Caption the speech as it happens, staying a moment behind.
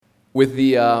With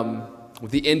the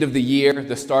end of the year,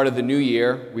 the start of the new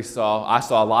year, I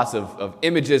saw lots of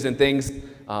images and things.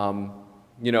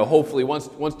 Hopefully once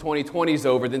 2020 is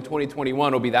over, then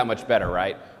 2021 will be that much better,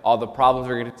 right? All the problems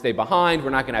are going to stay behind. We're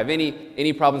not going to have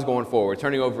any problems going forward. We're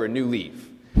turning over a new leaf.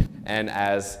 And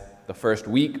as the first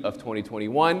week of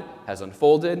 2021 has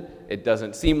unfolded, it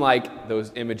doesn't seem like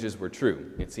those images were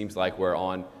true. It seems like we're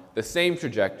on the same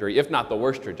trajectory, if not the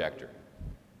worst trajectory.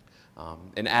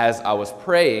 And as I was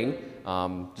praying,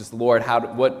 just Lord,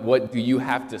 what do you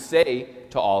have to say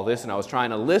to all this? And I was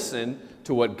trying to listen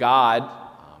to what God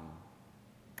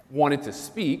wanted to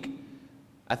speak.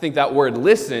 I think that word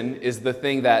listen is the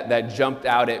thing that jumped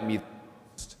out at me the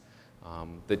most.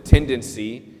 The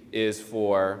tendency is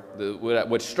for,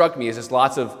 what struck me is just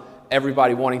lots of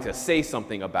everybody wanting to say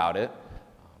something about it,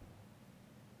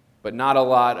 but not a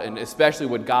lot, and especially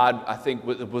what God, I think,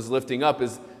 was lifting up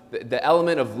is the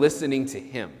element of listening to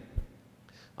Him.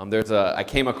 I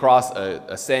came across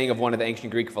a saying of one of the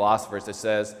ancient Greek philosophers that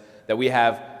says that we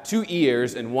have 2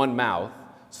 ears and 1 mouth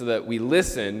so that we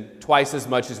listen twice as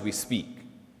much as we speak.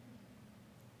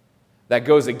 That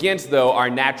goes against, though, our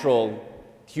natural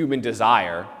human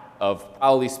desire of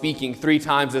probably speaking 3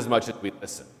 times as much as we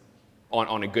listen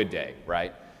on a good day,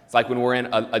 right? It's like when we're in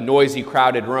a noisy,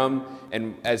 crowded room,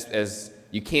 and as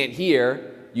you can't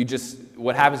hear,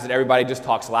 what happens is everybody just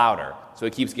talks louder. So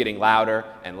it keeps getting louder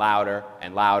and louder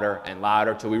and louder and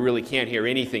louder till we really can't hear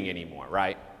anything anymore,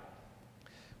 right?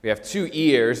 We have 2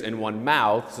 ears and 1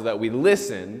 mouth so that we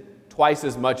listen twice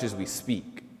as much as we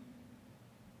speak.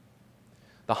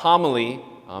 The homily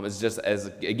is just,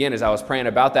 as I was praying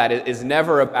about that, is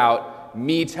never about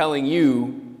me telling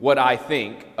you what I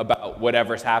think about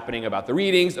whatever's happening, about the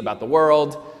readings, about the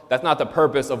world. That's not the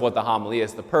purpose of what the homily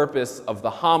is. The purpose of the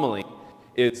homily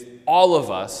is all of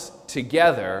us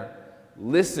together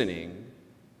listening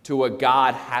to what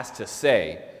God has to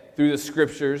say through the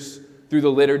scriptures, through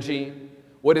the liturgy.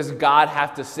 What does God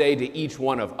have to say to each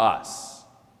one of us?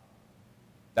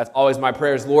 That's always my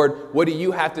prayers. Lord, what do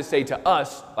you have to say to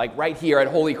us, like right here at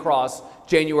Holy Cross,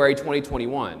 January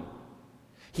 2021?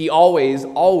 He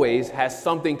always has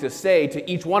something to say to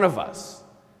each one of us.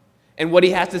 And what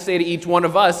he has to say to each one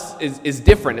of us is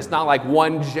different. It's not like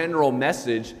one general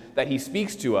message that he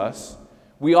speaks to us.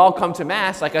 We all come to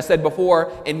Mass, like I said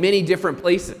before, in many different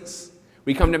places.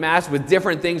 We come to Mass with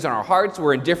different things on our hearts.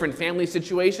 We're in different family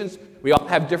situations. We all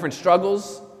have different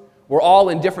struggles. We're all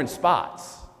in different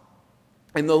spots.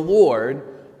 And the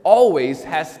Lord always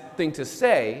has something to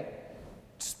say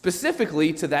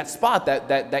specifically to that spot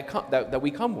that we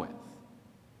come with.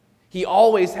 He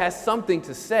always has something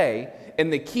to say,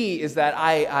 and the key is that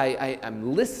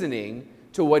I'm listening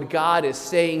to what God is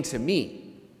saying to me.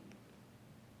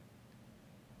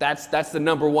 That's the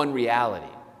number one reality.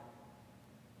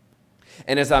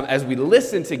 And as we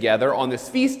listen together on this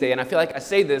feast day, and I feel like I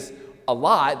say this a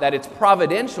lot, that it's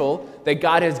providential that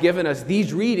God has given us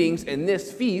these readings and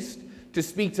this feast to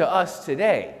speak to us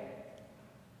today.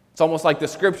 It's almost like the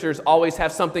scriptures always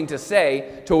have something to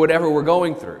say to whatever we're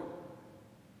going through.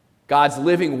 God's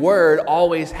living word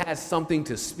always has something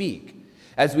to speak.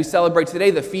 As we celebrate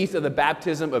today the feast of the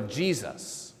baptism of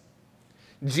Jesus,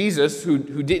 Jesus, who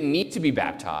didn't need to be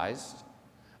baptized,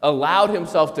 allowed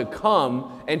himself to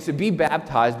come and to be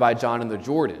baptized by John in the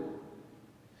Jordan.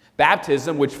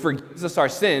 Baptism, which forgives us our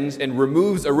sins and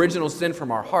removes original sin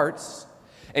from our hearts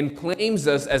and claims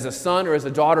us as a son or as a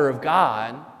daughter of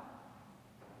God.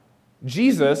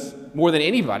 Jesus, more than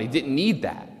anybody, didn't need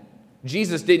that.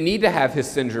 Jesus didn't need to have his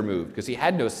sins removed because he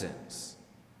had no sins.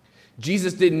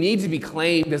 Jesus didn't need to be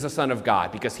claimed as a son of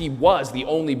God because he was the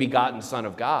only begotten Son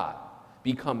of God,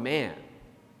 become man.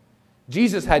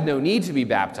 Jesus had no need to be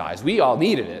baptized. We all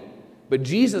needed it, but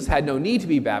Jesus had no need to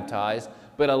be baptized,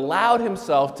 but allowed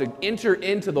himself to enter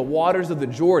into the waters of the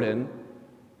Jordan,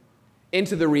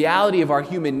 into the reality of our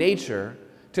human nature,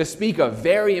 to speak a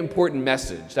very important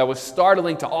message that was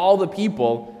startling to all the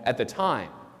people at the time.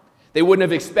 They wouldn't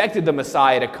have expected the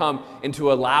Messiah to come and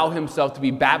to allow himself to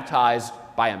be baptized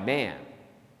by a man.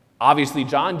 Obviously,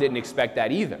 John didn't expect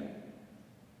that either.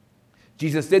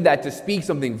 Jesus did that to speak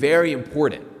something very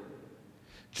important.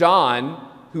 John,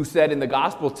 who said in the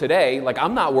gospel today, like,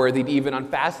 I'm not worthy to even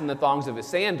unfasten the thongs of his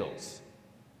sandals.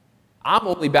 I'm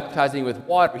only baptizing with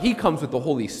water. He comes with the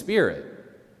Holy Spirit.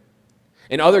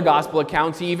 In other gospel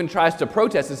accounts, he even tries to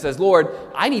protest and says, Lord,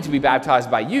 I need to be baptized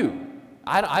by you.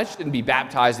 I shouldn't be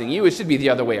baptizing you. It should be the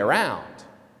other way around.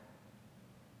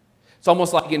 It's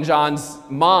almost like in John's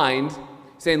mind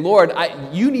saying, Lord,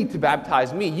 you need to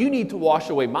baptize me. You need to wash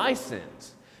away my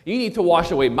sins. You need to wash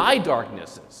away my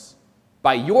darknesses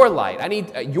by your light.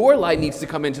 Your light needs to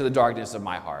come into the darkness of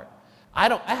my heart. I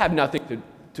have nothing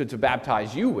to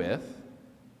baptize you with.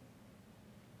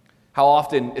 How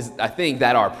often is, I think,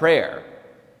 that our prayer?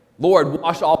 Lord,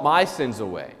 wash all my sins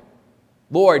away.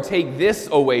 Lord, take this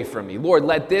away from me. Lord,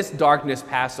 let this darkness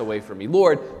pass away from me.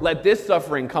 Lord, let this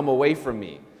suffering come away from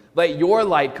me. Let your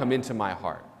light come into my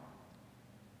heart.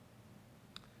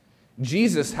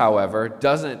 Jesus, however,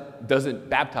 doesn't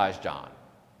baptize John.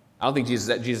 I don't think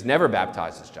Jesus never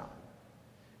baptizes John.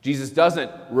 Jesus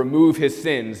doesn't remove his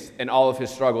sins and all of his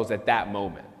struggles at that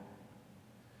moment.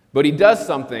 But he does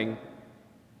something,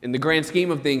 in the grand scheme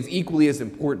of things, equally as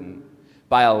important,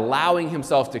 by allowing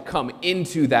himself to come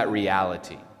into that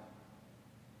reality.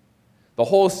 The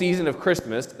whole season of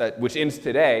Christmas, which ends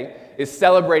today, is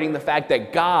celebrating the fact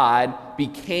that God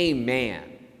became man.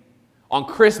 On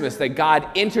Christmas, that God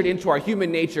entered into our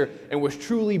human nature and was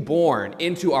truly born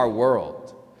into our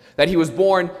world. That he was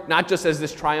born not just as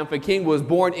this triumphant king, was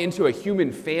born into a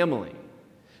human family.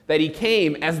 That he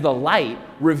came as the light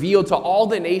revealed to all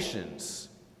the nations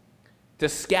to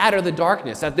scatter the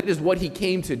darkness. That is what he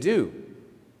came to do.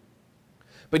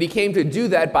 But he came to do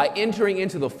that by entering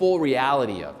into the full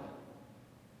reality of it.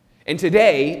 And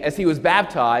today, as he was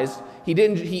baptized,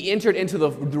 he entered into the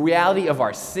reality of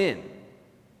our sin.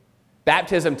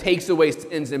 Baptism takes away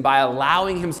sins, and by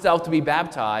allowing himself to be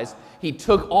baptized, he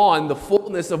took on the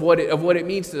fullness of what it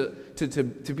means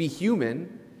to be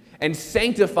human and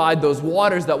sanctified those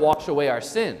waters that wash away our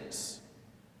sins.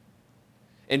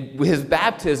 And his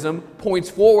baptism points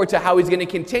forward to how he's going to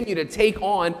continue to take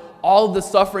on all of the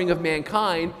suffering of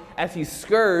mankind as he's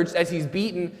scourged, as he's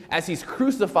beaten, as he's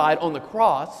crucified on the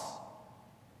cross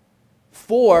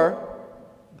for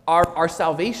our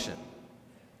salvation.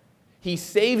 He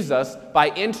saves us by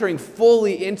entering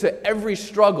fully into every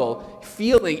struggle,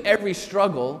 feeling every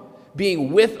struggle,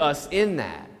 being with us in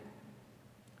that.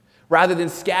 Rather than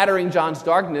scattering John's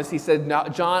darkness, he said, "Now,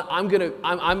 John, I'm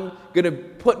gonna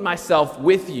put myself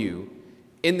with you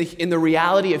in the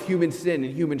reality of human sin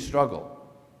and human struggle."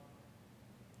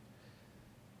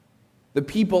 The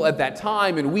people at that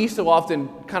time, and we so often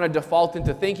kind of default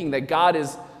into thinking that God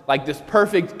is like this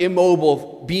perfect,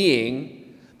 immobile being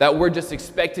that we're just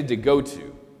expected to go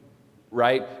to,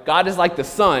 right? God is like the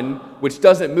sun, which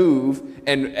doesn't move,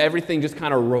 and everything just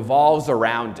kind of revolves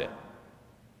around it.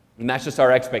 And that's just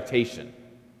our expectation.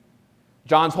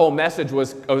 John's whole message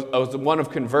was one of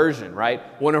conversion, right?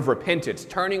 One of repentance,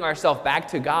 turning ourselves back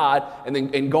to God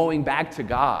and going back to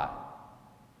God,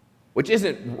 which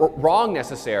isn't wrong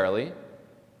necessarily.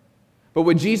 But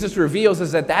what Jesus reveals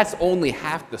is that that's only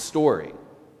half the story.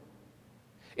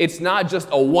 It's not just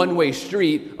a one-way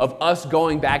street of us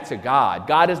going back to God.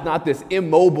 God is not this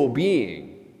immobile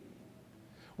being.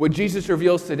 What Jesus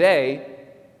reveals today,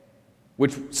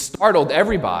 which startled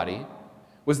everybody,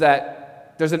 was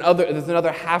that there's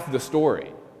another half of the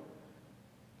story.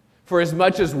 For as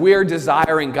much as we're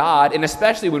desiring God, and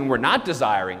especially when we're not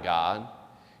desiring God,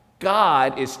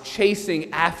 God is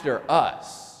chasing after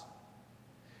us.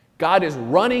 God is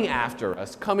running after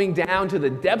us, coming down to the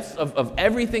depths of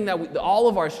everything all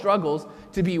of our struggles,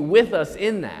 to be with us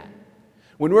in that.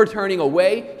 When we're turning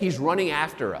away, he's running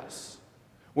after us.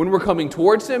 When we're coming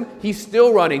towards him, he's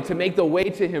still running to make the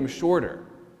way to him shorter.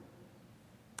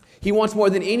 He wants more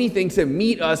than anything to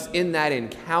meet us in that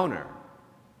encounter.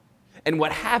 And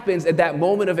what happens at that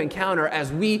moment of encounter,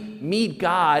 as we meet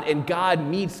God and God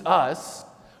meets us,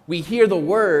 we hear the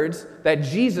words that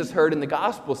Jesus heard in the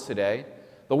Gospels today.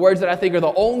 The words that I think are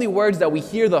the only words that we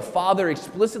hear the Father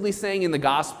explicitly saying in the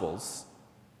Gospels.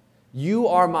 "You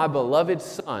are my beloved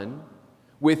Son,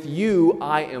 with you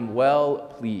I am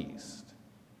well pleased."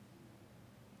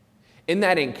 In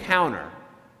that encounter,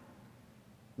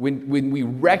 when we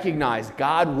recognize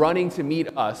God running to meet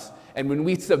us, and when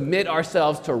we submit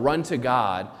ourselves to run to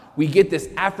God, we get this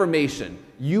affirmation: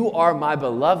 "You are my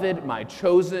beloved, my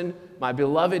chosen, my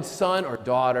beloved son or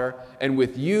daughter, and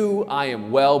with you I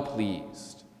am well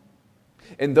pleased."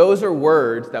 And those are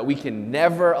words that we can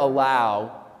never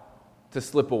allow to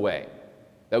slip away,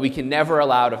 that we can never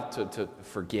allow to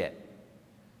forget.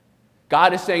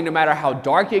 God is saying no matter how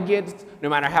dark it gets, no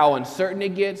matter how uncertain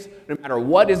it gets, no matter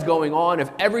what is going on,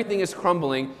 if everything is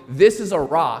crumbling, this is a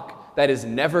rock that is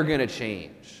never going to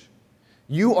change.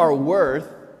 You are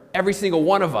worth, every single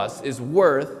one of us is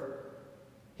worth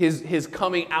his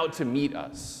coming out to meet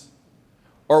us,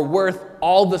 or worth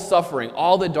all the suffering,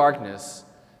 all the darkness.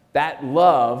 That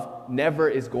love never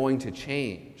is going to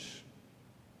change.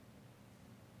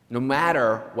 No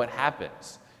matter what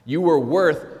happens, you were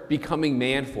worth becoming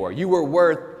man for. You were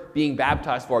worth being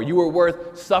baptized for. You were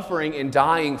worth suffering and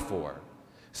dying for,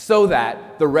 so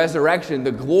that the resurrection,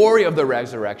 the glory of the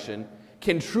resurrection,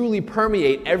 can truly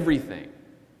permeate everything.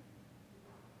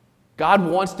 God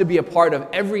wants to be a part of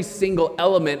every single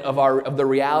element of the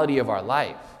reality of our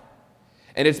life.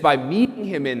 And it's by meeting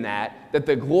him in that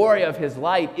the glory of his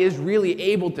light is really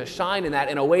able to shine in that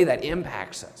in a way that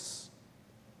impacts us.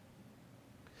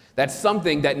 That's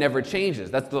something that never changes.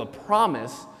 That's the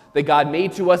promise that God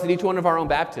made to us at each one of our own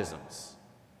baptisms.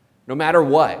 No matter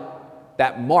what,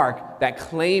 that mark, that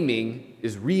claiming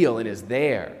is real and is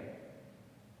there.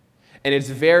 And it's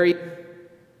very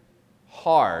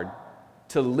hard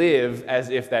to live as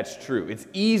if that's true. It's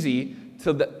easy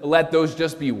to let those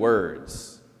just be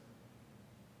words.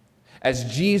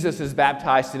 As Jesus is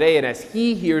baptized today and as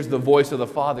he hears the voice of the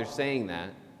Father saying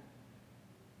that,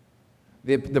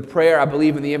 the prayer, I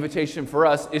believe, and the invitation for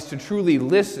us is to truly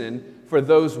listen for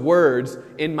those words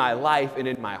in my life and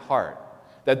in my heart.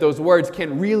 That those words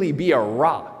can really be a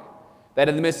rock. That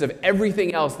in the midst of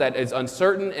everything else that is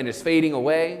uncertain and is fading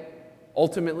away,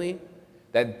 ultimately,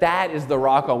 that is the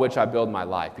rock on which I build my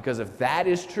life. Because if that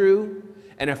is true,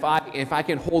 and if I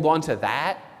can hold on to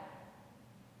that,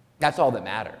 that's all that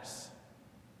matters.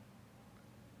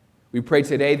 We pray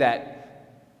today that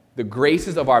the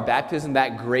graces of our baptism,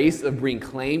 that grace of being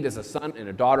claimed as a son and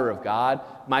a daughter of God,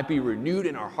 might be renewed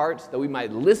in our hearts, that we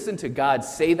might listen to God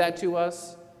say that to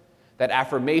us, that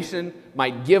affirmation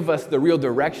might give us the real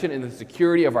direction and the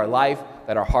security of our life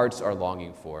that our hearts are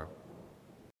longing for.